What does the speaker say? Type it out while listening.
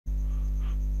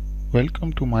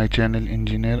Welcome to my channel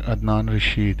Engineer Adnan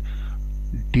Rasheed.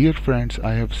 Dear friends,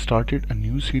 I have started a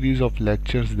new series of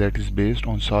lectures that is based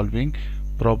on solving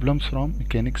problems from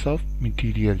mechanics of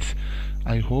materials.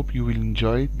 I hope you will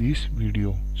enjoy this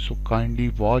video. So kindly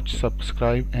watch,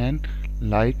 subscribe and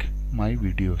like my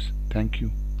videos. Thank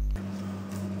you.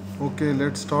 Okay,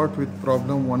 let's start with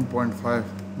problem 1.5.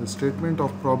 The statement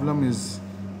of problem is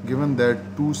given that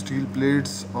two steel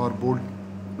plates are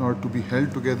to be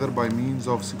held together by means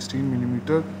of 16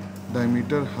 millimeter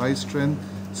diameter high strength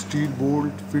steel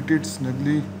bolt fitted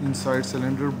snugly inside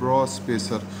cylinder bra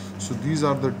spacer. So these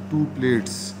are the two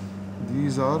plates.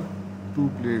 These are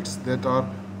two plates that are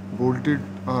bolted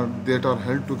or that are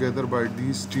held together by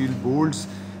these steel bolts,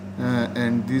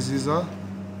 and this is a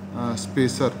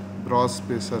spacer, brass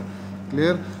spacer.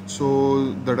 Clear?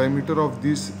 So the diameter of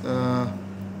these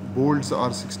bolts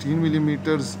are 16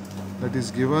 millimeters, that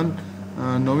is given.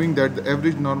 Knowing that the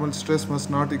average normal stress must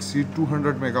not exceed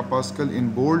 200 megapascal in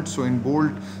bolt, so in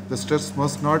bolt the stress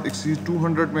must not exceed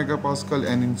 200 megapascal,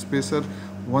 and in spacer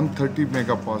 130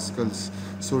 megapascals.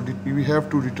 So we have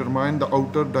to determine the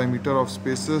outer diameter of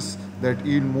spacers that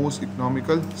yield most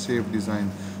economical safe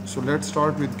design. So let's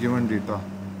start with given data.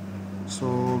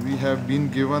 So we have been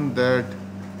given that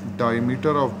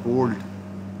diameter of bolt,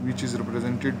 which is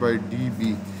represented by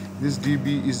dB. This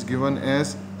dB is given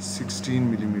as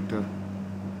 16 millimeter.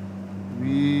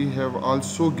 We have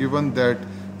also given that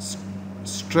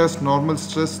normal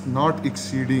stress not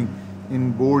exceeding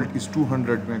in bolt is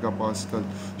 200 megapascal.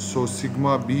 So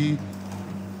sigma B,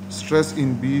 stress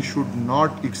in B should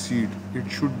not exceed,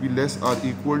 it should be less or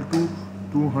equal to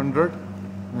 200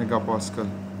 megapascal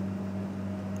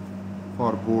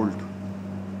for bolt.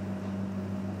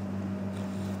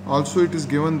 Also it is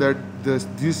given that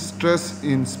this stress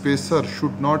in spacer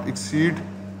should not exceed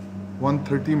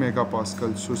 130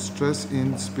 megapascal. So stress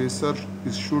in spacer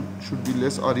should be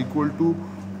less or equal to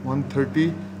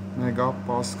 130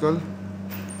 megapascal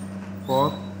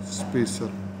for spacer.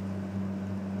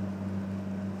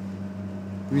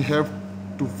 We have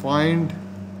to find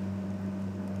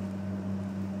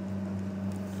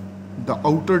the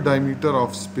outer diameter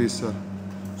of spacer.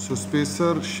 So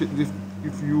spacer,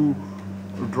 if you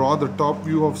draw the top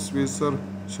view of spacer,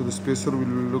 so the spacer will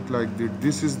look like this.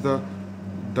 This is the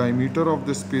diameter of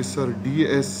the spacer,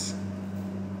 ds,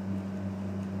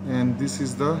 and this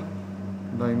is the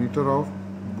diameter of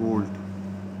bolt.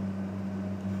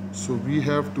 So we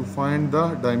have to find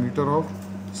the diameter of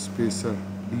spacer,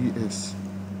 ds,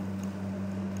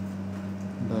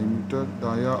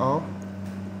 dia of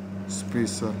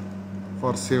spacer,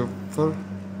 for safer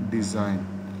design.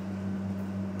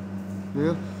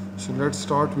 Clear? So let's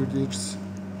start with its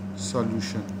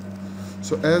solution.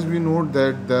 So as we know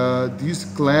that these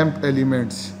clamp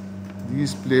elements,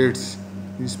 these plates,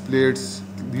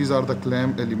 these are the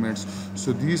clamp elements.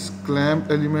 So these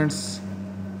clamp elements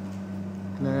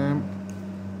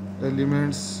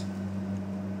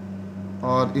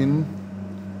are in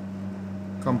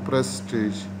compressed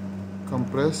stage.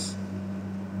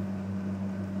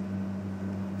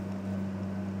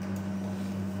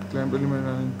 Clamp elements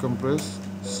are in compressed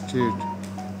state,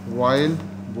 while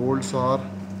bolts are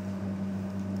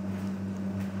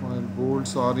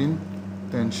in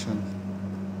tension.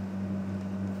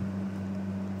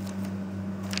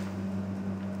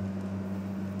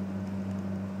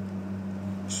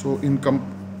 So in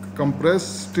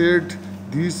compressed state,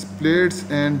 these plates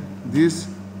and these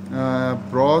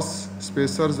brass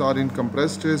spacers are in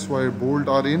compressed states, while bolts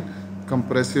are in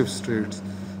compressive states.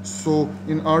 So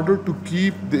in order to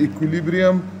keep the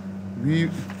equilibrium,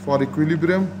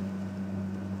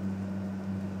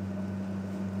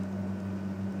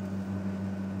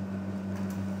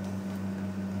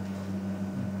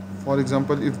 for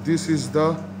example, if this is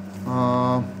the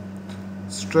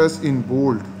stress in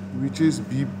bolt, which is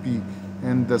BP,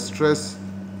 and the stress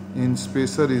in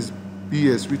spacer is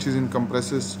PS, which is in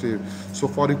compressive state. So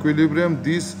for equilibrium,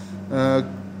 this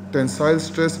tensile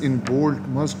stress in bolt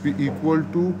must be equal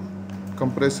to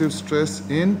compressive stress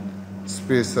in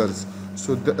spacers.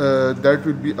 So that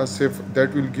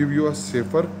will give you a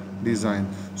safer design.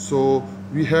 So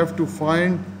we have to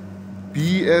find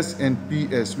PS and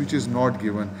PS, which is not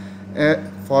given.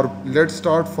 Let's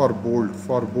start for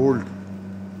bolt.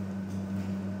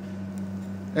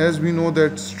 As we know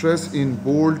that stress in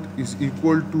bolt is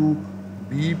equal to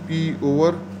BP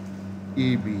over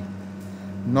AB.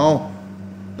 Now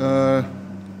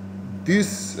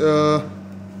this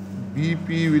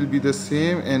BP will be the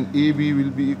same and AB will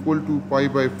be equal to pi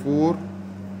by 4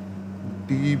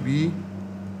 dB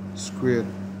square,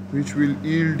 which will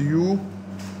yield you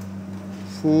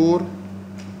 4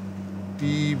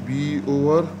 TB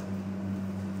over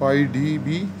pi dB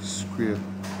square.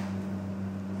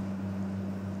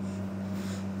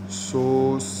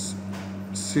 So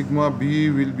sigma B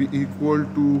will be equal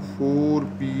to 4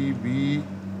 PB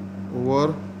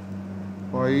over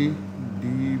pi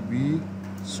dB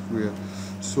square.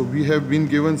 So we have been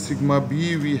given sigma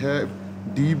B, we have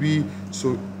dB,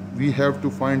 so we have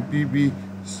to find PB.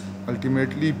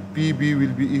 Ultimately PB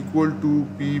will be equal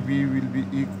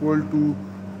to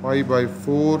pi by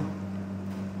 4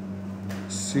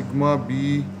 sigma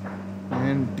B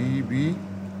and dB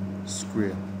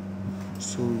square.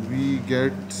 So we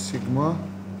get sigma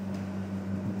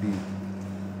B.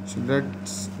 So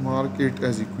let's mark it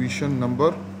as equation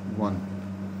number 1.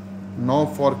 Now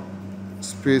for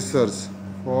spacers,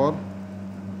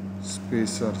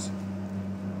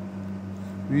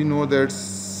 we know that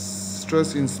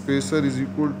stress in spacer is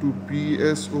equal to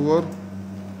PS over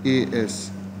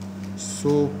AS.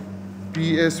 So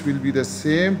PS will be the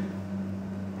same,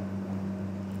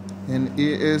 and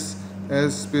AS,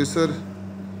 as spacer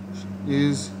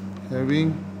is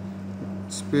having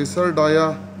spacer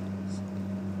dia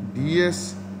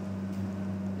DS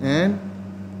and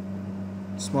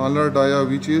smaller dia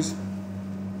which is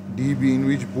DB, in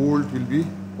which bolt will be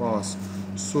passed.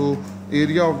 So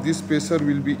area of this spacer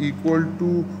will be equal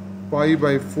to pi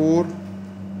by 4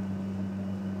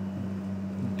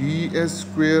 DS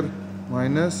square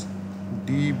minus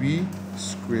DB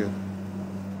square.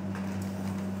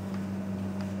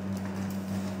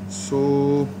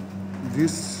 So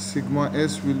this sigma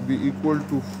S will be equal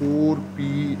to 4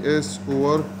 PS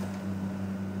over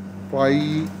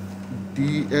pi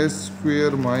DS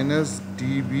square minus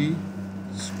DB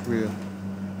square,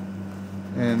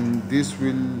 and this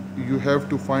will, you have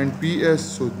to find PS,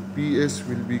 so PS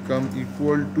will become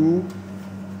equal to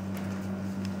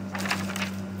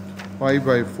pi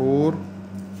by 4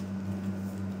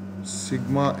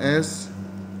 sigma S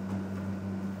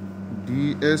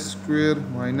DS square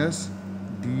minus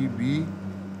DB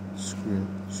square.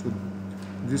 So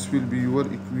this will be your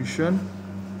equation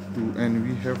 2, and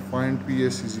we have find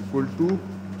PS is equal to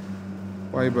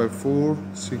pi by 4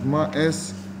 sigma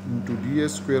S into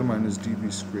DS square minus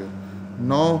DB square.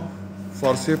 Now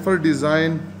for safer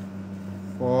design,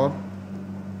 for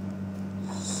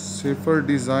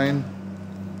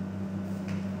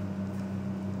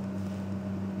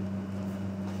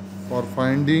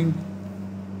finding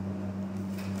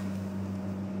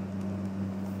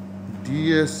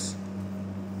DS,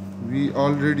 we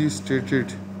already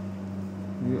stated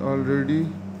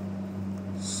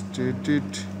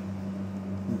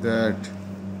that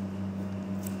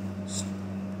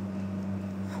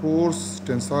force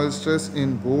tensile stress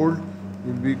in bolt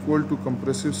will be equal to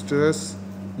compressive stress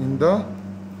in the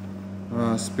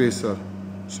spacer.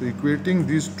 So equating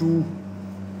these two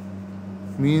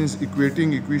means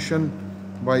equating equation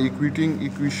by equating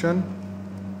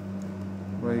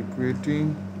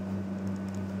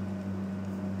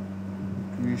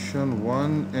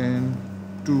 1 and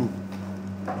 2,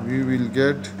 we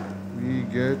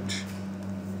get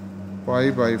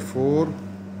pi by 4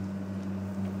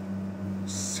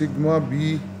 sigma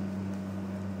B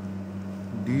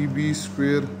dB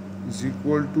square is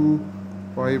equal to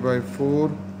pi by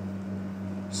 4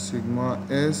 sigma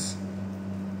S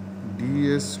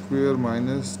DS square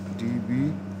minus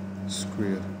DB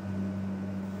square.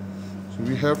 So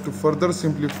we have to further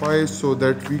simplify so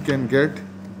that we can get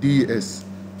DS.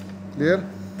 Clear?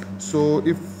 So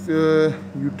if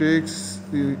you take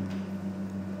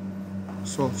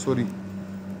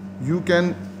you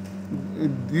can,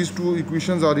 these two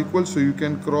equations are equal, so you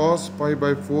can cross pi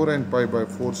by 4 and pi by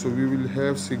 4. So we will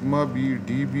have sigma B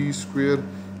dB square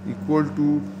equal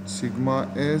to sigma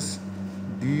S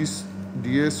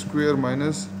DS square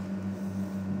minus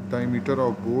diameter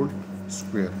of bolt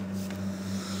square.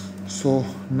 So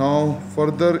now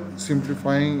further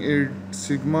simplifying it,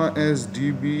 sigma B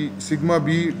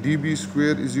dB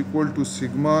square is equal to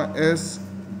sigma S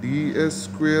DS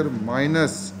square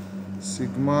minus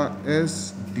sigma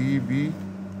S dB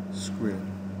square.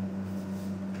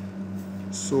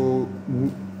 So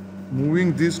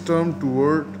moving this term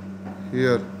toward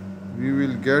here, we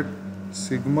will get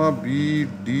sigma B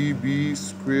dB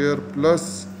square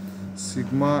plus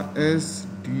sigma S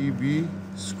dB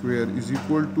square is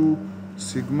equal to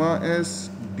sigma S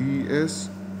DS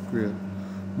square.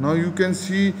 Now you can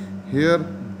see here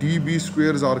dB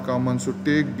squares are common, so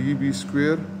take dB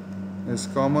square as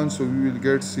common, so we will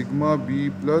get sigma B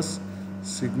plus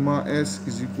sigma S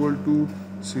is equal to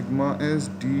sigma S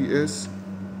DS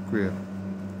square.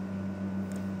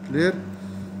 Clear?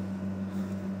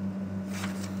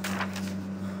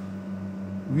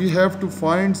 We have to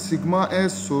find sigma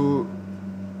S, so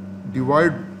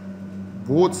divide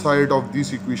both side of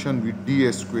this equation with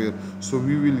ds square. So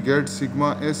we will get sigma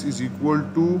s is equal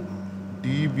to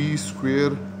db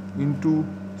square into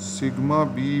sigma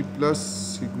b plus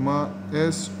sigma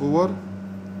s over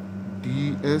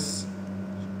ds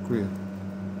square.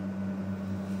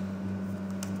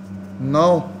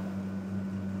 Now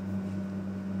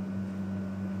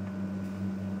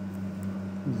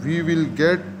we will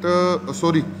get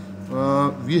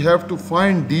we have to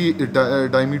find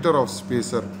diameter of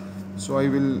spacer. So I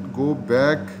will go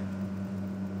back.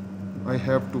 I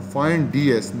have to find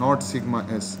ds, not sigma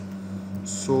s.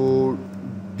 So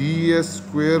ds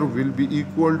square will be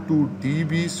equal to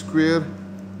db square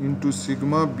into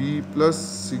sigma b plus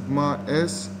sigma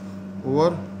s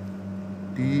over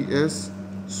ds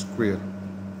square.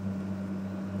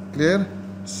 Clear?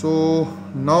 So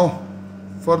now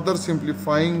further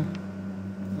simplifying,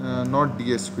 not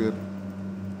ds square,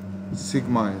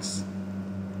 sigma s.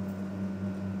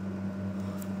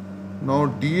 Now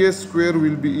ds square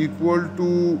will be equal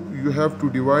to, you have to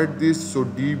divide this, so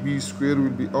db square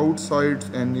will be outside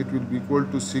and it will be equal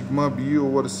to sigma b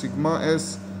over sigma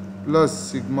s plus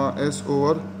sigma s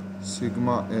over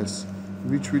sigma s,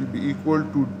 which will be equal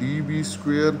to db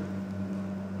square.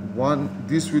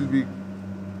 This will be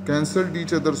cancelled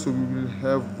each other, so we will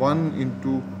have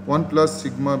 1 plus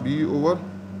sigma b over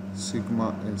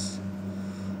sigma s.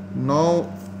 Now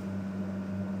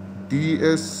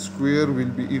ds square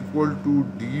will be equal to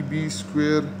db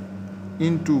square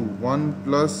into 1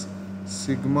 plus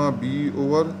sigma b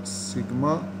over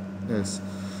sigma s.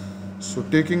 So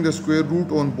taking the square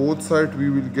root on both sides, we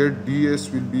will get ds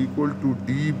will be equal to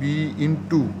db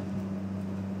into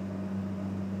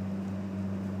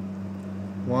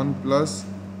 1 plus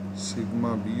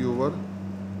sigma b over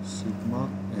sigma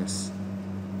s.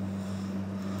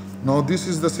 Now this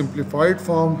is the simplified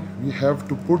form. We have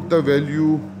to put the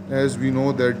value, as we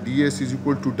know that ds is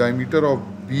equal to diameter of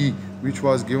b, which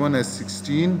was given as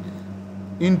 16,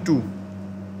 into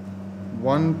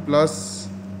 1 plus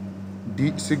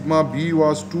sigma b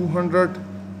was 200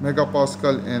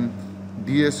 megapascal and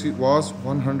ds was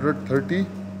 130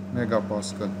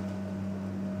 megapascal.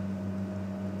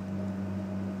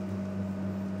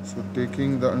 So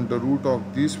taking the under root of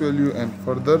this value and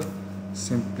further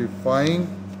simplifying,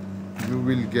 you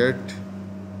will get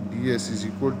ds is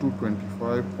equal to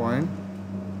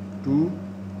 25.2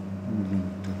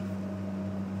 millimeter.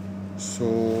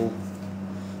 So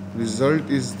result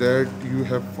is that you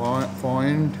have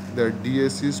found that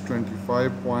ds is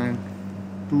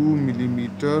 25.2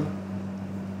 millimeter.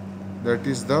 That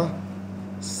is the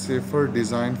safer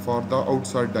design for the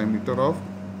outside diameter of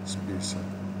spacer.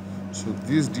 So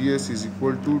this ds is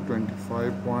equal to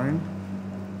 25.2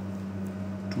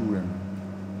 mm.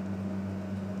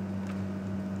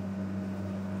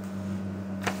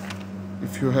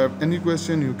 If you have any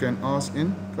question, you can ask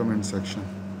in comment section.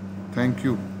 Thank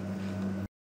you.